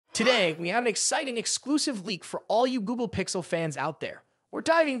Today, we have an exciting exclusive leak for all you Google Pixel fans out there. We're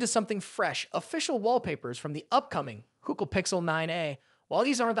diving into something fresh, official wallpapers from the upcoming Google Pixel 9a. While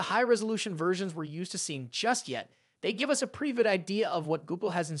these aren't the high-resolution versions we're used to seeing just yet, they give us a pretty good idea of what Google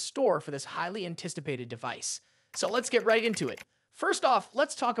has in store for this highly anticipated device. So let's get right into it. First off,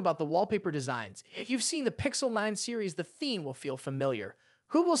 let's talk about the wallpaper designs. If you've seen the Pixel 9 series, the theme will feel familiar.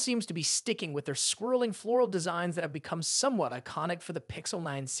 Google seems to be sticking with their swirling floral designs that have become somewhat iconic for the Pixel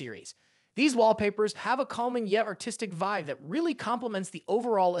 9 series. These wallpapers have a calming yet artistic vibe that really complements the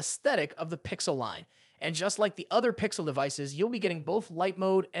overall aesthetic of the Pixel line. And just like the other Pixel devices, you'll be getting both light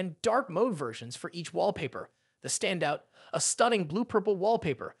mode and dark mode versions for each wallpaper. The standout, a stunning blue-purple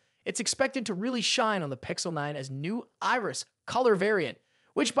wallpaper. It's expected to really shine on the Pixel 9 as new Iris color variant,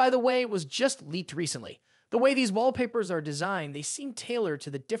 which by the way was just leaked recently. The way these wallpapers are designed, they seem tailored to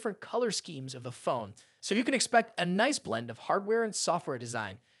the different color schemes of the phone, so you can expect a nice blend of hardware and software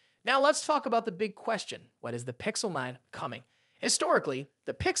design. Now let's talk about the big question: when is the Pixel 9 coming? Historically,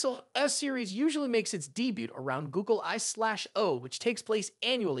 the Pixel S series usually makes its debut around Google I/O, which takes place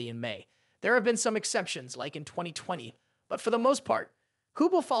annually in May. There have been some exceptions, like in 2020, but for the most part,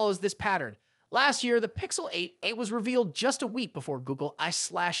 Google follows this pattern. Last year, the Pixel 8 was revealed just a week before Google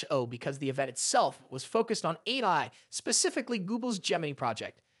I/O because the event itself was focused on AI, specifically Google's Gemini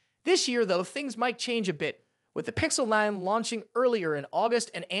project. This year, though, things might change a bit, with the Pixel 9 launching earlier in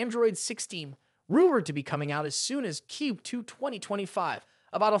August and Android 16 rumored to be coming out as soon as Q2 2025,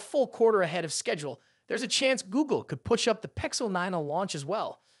 about a full quarter ahead of schedule. There's a chance Google could push up the Pixel 9 on launch as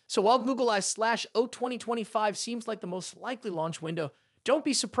well. So while Google I/O 2025 seems like the most likely launch window, don't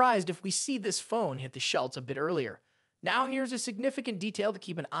be surprised if we see this phone hit the shelves a bit earlier. Now here's a significant detail to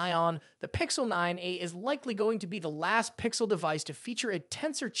keep an eye on. The Pixel 9a is likely going to be the last Pixel device to feature a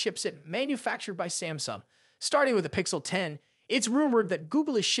Tensor chipset manufactured by Samsung. Starting with the Pixel 10, it's rumored that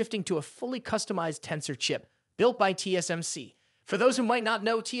Google is shifting to a fully customized Tensor chip built by TSMC. For those who might not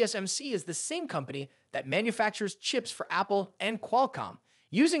know, TSMC is the same company that manufactures chips for Apple and Qualcomm,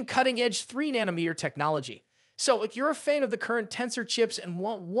 using cutting-edge 3nm technology. So if you're a fan of the current Tensor chips and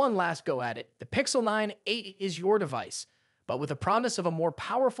want one last go at it, the Pixel 9a is your device. But with the promise of a more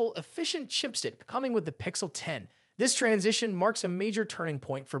powerful, efficient chipset coming with the Pixel 10, this transition marks a major turning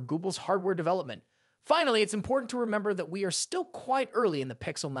point for Google's hardware development. Finally, it's important to remember that we are still quite early in the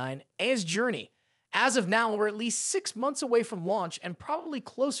Pixel 9a's journey. As of now, we're at least 6 months away from launch and probably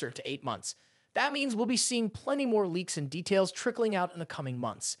closer to 8 months. That means we'll be seeing plenty more leaks and details trickling out in the coming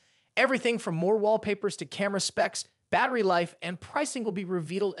months. Everything from more wallpapers to camera specs, battery life, and pricing will be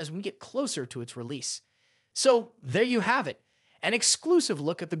revealed as we get closer to its release. So there you have it, an exclusive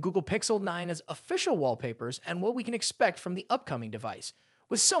look at the Google Pixel 9's official wallpapers and what we can expect from the upcoming device.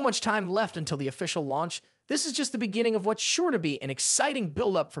 With so much time left until the official launch, this is just the beginning of what's sure to be an exciting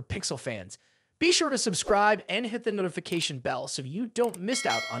build-up for Pixel fans. Be sure to subscribe and hit the notification bell so you don't miss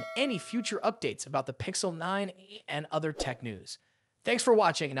out on any future updates about the Pixel 9 and other tech news. Thanks for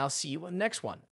watching, and I'll see you in the next one.